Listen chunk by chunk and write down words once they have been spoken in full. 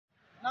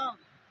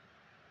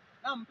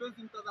Na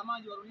mpenzi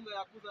mtazamaji wa runinga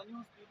ya Kuza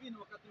News TV, ni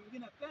wakati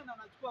mwingine tena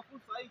nachukua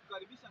fursa hii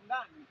kukaribisha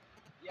ndani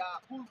ya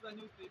Kuza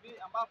News TV,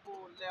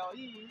 ambapo leo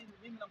hii ni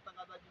mimi na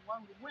mtangazaji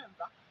wangu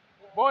mwenza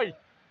Boy.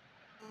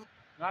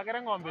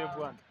 Ngakere ng'ombe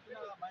bwana.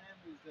 My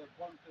name is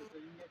Boniface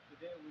Oyinge.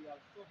 Today we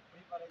are so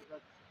privileged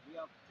that we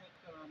have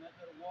taken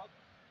another walk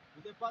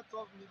to the part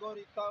of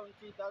Migori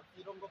County, that's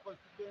Irongo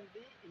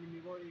constituency in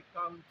Migori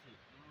County.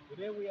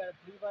 Today we are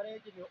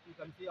privileged, you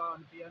can see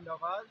on behind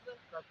of us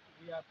that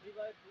we are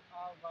privileged to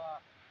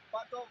have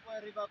part of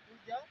River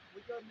Kuja,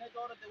 which is not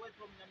all the way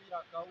from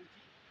Nyamira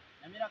County.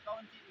 Nyamira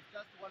County is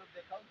just one of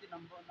the county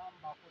number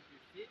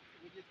 46,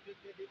 which is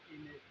situated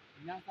in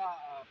Nyanza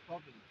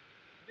province.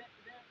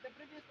 The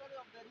previous story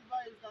of the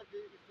river is that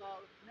it's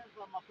named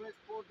from a place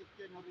called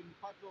Kenyori,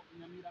 part of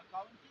Nyamira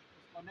County.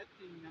 It's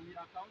connecting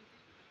Nyamira County,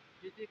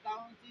 Kiti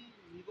County,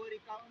 Migori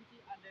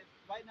County, and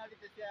finally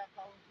Tetea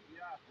County,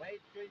 where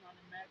it's going on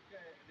to make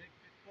Lake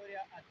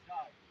Victoria at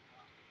large.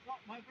 So,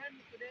 my friend,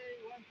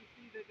 today we want to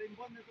see the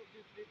importance of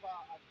this river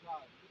at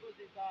large, because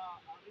it's a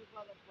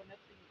river that's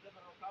connecting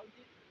several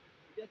counties.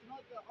 It is not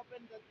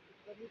open that you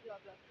can use it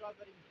as a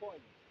traveling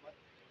point, but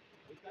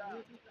we can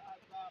use it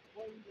as a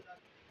point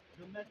that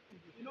domestic.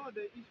 You know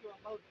the issue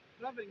about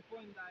traveling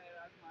point,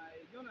 as my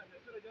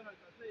fellow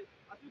journalist has said,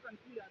 as you can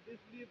see at this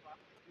river,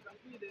 you can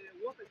see the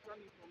water is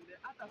coming from the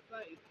other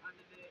side, and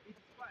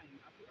it's fine,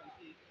 as you can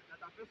see,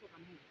 that a vessel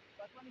can move.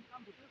 But when it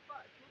comes to this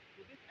side,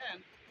 to this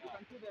end, you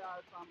can see there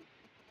are some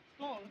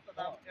stones that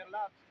have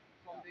elapsed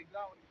from the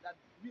ground that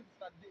means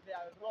that they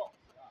are rocks.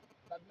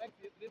 That makes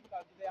it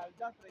difficult. They are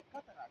just like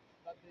cataracts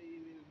that they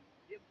will,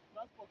 if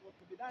transport was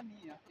to be done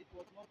here, it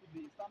was not to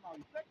be somehow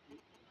effective,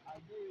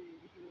 and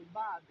it will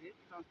bar the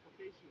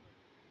transportation.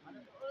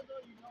 And also,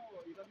 you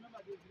remember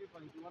this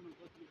river is one of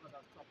those rivers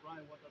that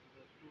supply water to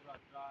the school at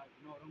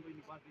Rongo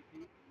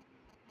University.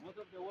 Most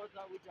of the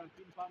water which has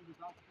been pumped to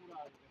that school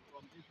are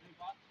from this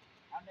river.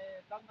 And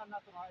Tanga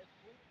National High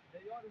School,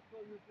 they also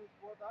use this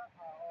water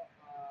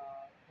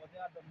for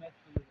their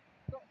domestic use.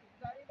 So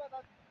it's a river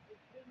that is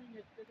bringing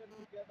a station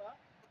together,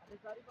 and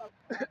it's a river,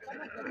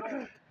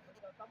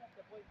 some of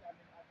the points, I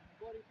mean, at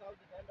Migori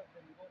County, the end of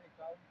the Migori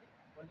County,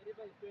 when the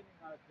river is turning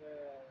at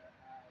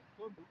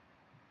Sondu,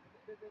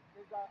 there's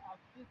a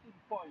fishing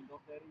point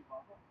of the river.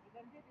 So you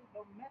can get it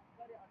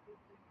domestically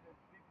assisting the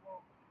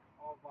people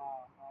of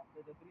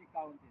the three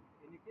counties.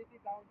 In Ikiti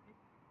County,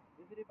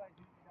 this river is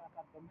used as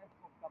a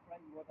domestic of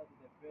supplying water to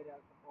the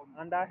various homes.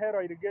 And a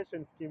Hero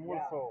irrigation scheme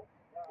also.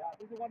 Yeah,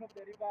 this is one of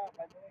the river,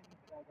 by the way,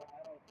 used as a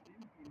Hero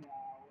scheme in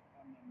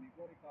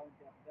Migori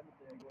County, at the end of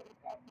the Migori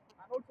County.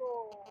 And also,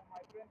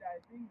 my friend, I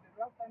think the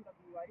last time that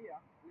we were here,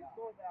 we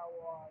saw that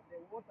the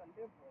water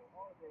level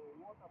or the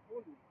water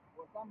volume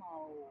was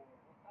somehow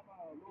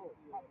low.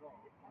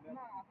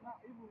 Now,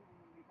 even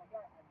we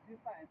compare at this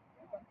time,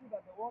 you can see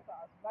that the water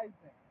has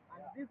risen.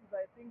 And this is,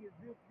 I think, is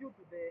due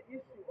to the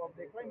issue of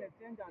the climate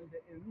change and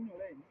the El Nino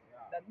rain.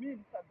 That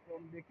means that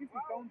from the Kisi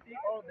County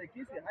or the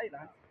Kisi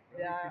Highlands,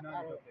 there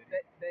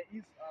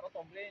is a lot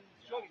of rain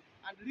showing.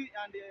 And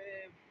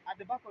at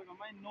the back of your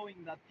mind,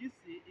 knowing that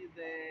Kisi is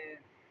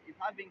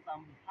having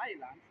some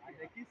highlands, and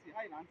the Kisi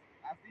Highlands,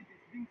 as it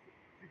is being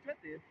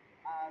situated,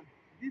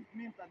 this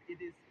means that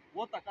it is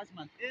water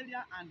catchment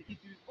area, and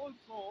it will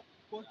also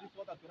cause this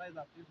water to rise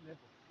at this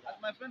level. As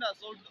my friend has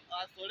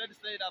already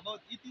said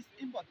about its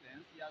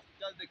importance, he has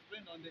just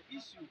explained on the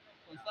issue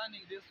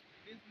concerning this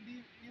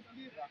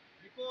river,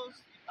 because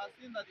it has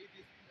seen that it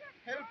is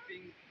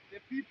helping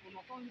the people,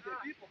 not only the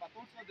people, but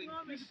also the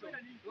institution,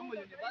 Rongo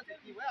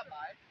University,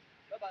 whereby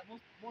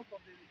most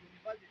of the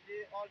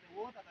university, all the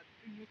water that is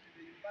being used in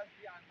the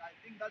university, and I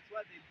think that's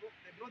why they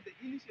brought the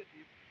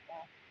initiative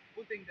of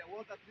putting the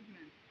water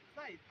treatment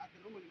site at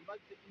the Rongo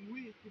University in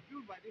which to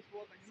purify this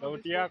water.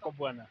 Sauti yako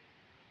bwana.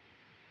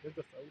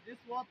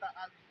 This water,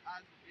 as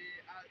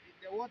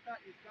the water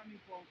is coming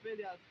from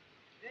various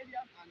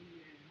areas, and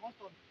most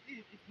of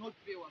it is not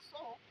pure,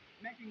 so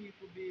making it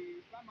to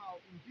be somehow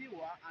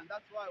impure, and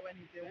that's why when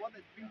the water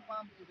is being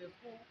pumped to the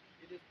school,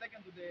 it is taken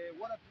to the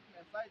water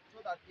treatment site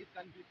so that it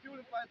can be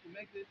purified to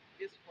make it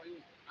easy for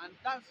use. And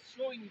that's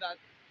showing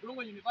that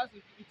Rongo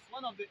University, it's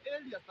one of the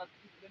areas that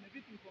is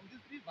benefiting from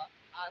this river,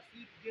 as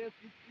it gets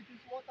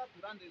its water to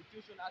run the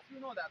institution. As you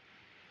know that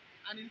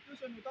an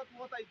institution without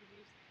water, it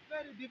is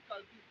very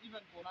difficult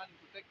even for running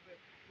to take place.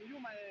 Do you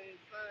may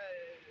say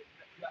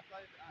that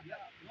side?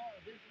 No,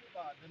 this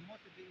river, the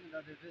most thing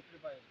that this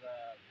river is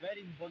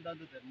very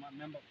important to the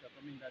members of the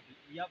community, that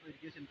we have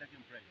irrigation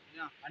taking place.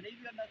 Yeah. And if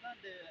you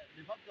understand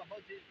the fact about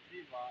this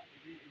river,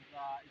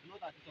 it's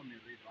not a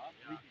seasonal river,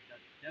 which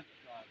is just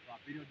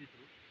periodic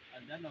through.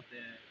 And then of the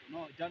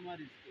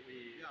January,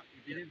 we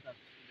believe that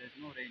there's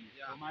no rain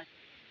so much.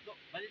 So,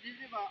 but this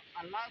river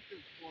allows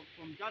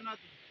from January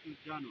to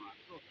January.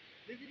 So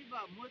this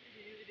river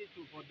mostly used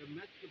for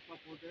domestic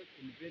purposes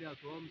in various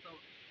homes. So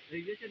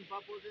irrigation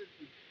purposes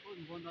is so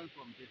important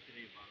from this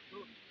river.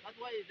 So that's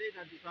why I say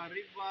that it's a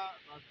river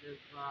that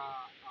is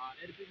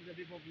helping the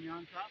people of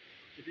Nyanza,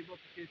 the people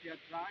of KCR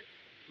Track,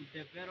 to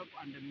develop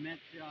and make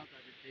sure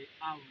that they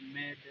have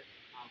made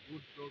a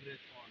good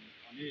progress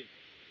on it.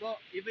 So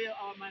if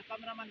my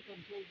cameraman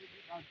controls it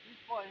at this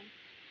point,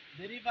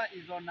 the river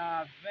is on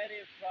a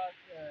very fast.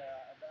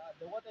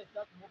 The water is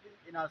just moving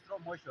in a slow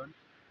motion.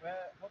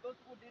 Where for those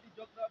who did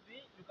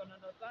geography, you can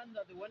understand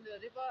that when the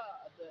river,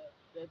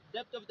 the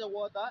depth of the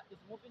water is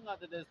moving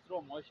at the slow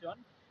motion,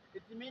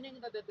 it's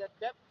meaning that the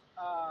depth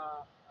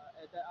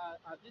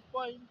at this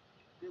point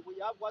we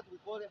have what we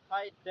call a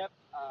high depth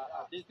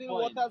at this Still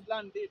point. waters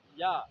land deep.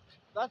 Yeah,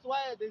 that's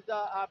why there's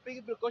a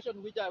big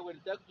precaution which I will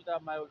take to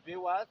my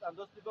viewers and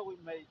those people who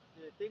may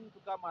think to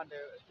come and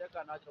take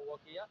a natural walk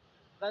here.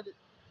 That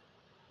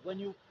when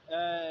you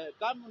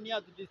come near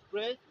to this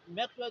place,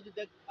 make sure to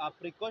take a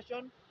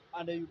precaution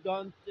and you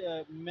don't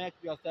make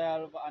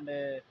yourself and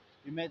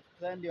you may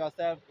send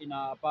yourself in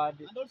a bad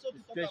And also to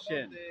talk about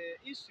situation.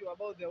 the issue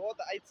about the water,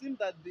 it seems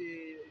that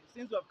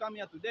since we have come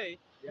here today,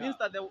 Yeah. means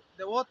that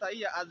the water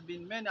here has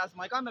been many, as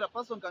my camera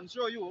person can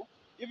show you.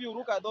 If you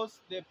look at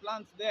the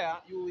plants there,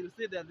 you will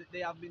see that they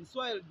have been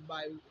soiled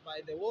by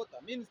the water.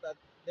 Means that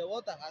the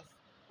water has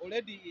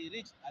already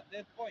reached at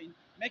that point,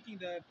 making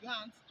the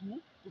plants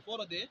to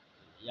follow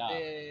Yeah.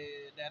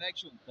 the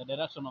direction. The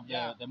direction of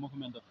Yeah. the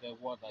movement of the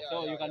water. Yeah,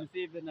 So yeah, you can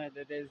see even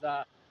that there's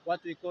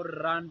what we call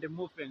rand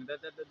moving.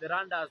 The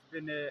rand has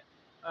been a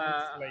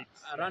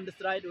rand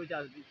slide which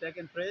has been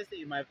taken place.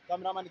 My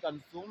cameraman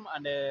can zoom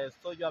and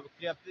so you have a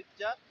clear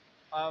picture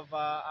of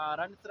a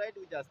rand slide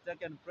which has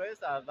taken place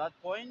at that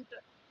point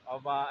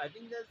of I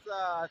think there's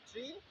a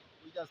tree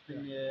which has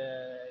been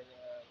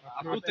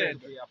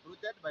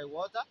uprooted by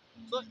water.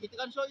 So it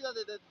can show you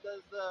that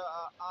there's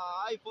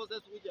high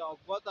forces which are of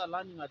water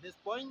landing at this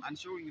point, And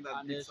showing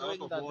that and it's a showing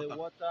lot of that water. the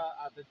water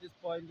at this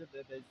point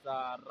there's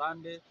a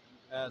randy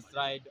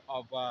slide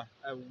of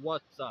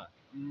water.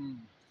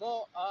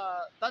 So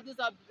that is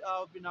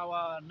been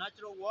our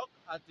natural walk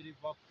at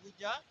River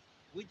Kuja,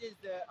 which is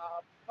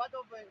part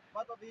of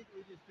it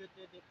which is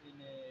situated in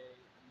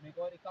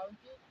Migori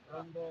County,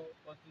 Rondo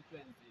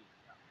constituency.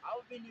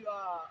 I've been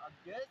your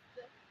guest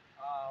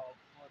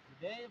for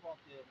today of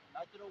the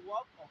natural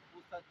walk of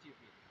Kusa TV.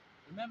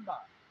 Remember,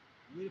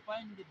 we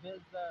find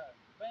there's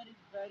very,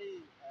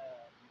 very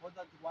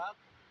important work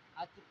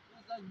at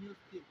Kusa News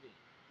TV.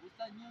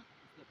 Kusa News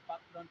is the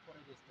background for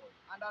the story.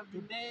 And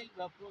Today, we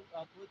have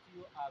brought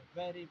you a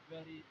very,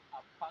 very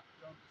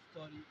background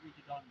story which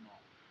you don't know.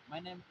 My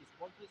name is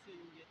Boniface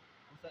Yunge,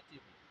 Kusa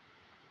TV.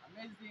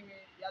 amazing.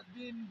 He has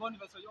been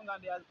Boniface Young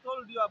and he has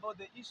told you about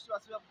the issue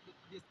as we have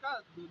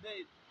discussed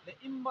today, the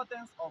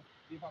importance of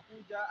River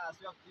Kuja as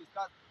we have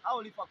discussed, how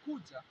River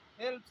Kuja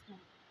helps to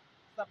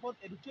support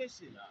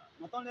education,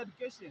 not only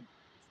education,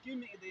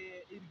 skimming,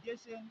 the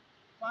irrigation,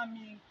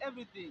 farming,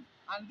 everything.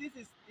 And it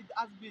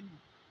has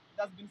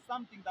been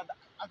something that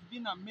has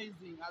been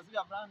amazing as we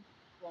have learned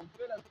from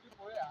various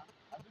people here.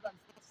 As you can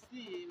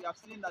see, we have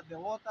seen that the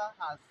water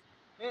has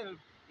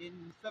helped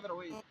in several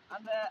ways.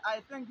 And I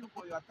thank you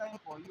for your time,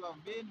 for you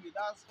have been with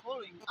us,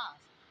 following us.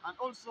 And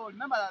also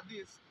remember that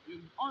this, you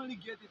only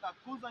get it at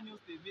Kuza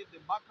News TV, the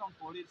background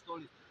for real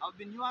stories. I've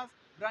been yours,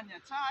 Grania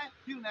Chai.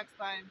 Till next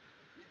time,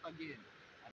 meet again.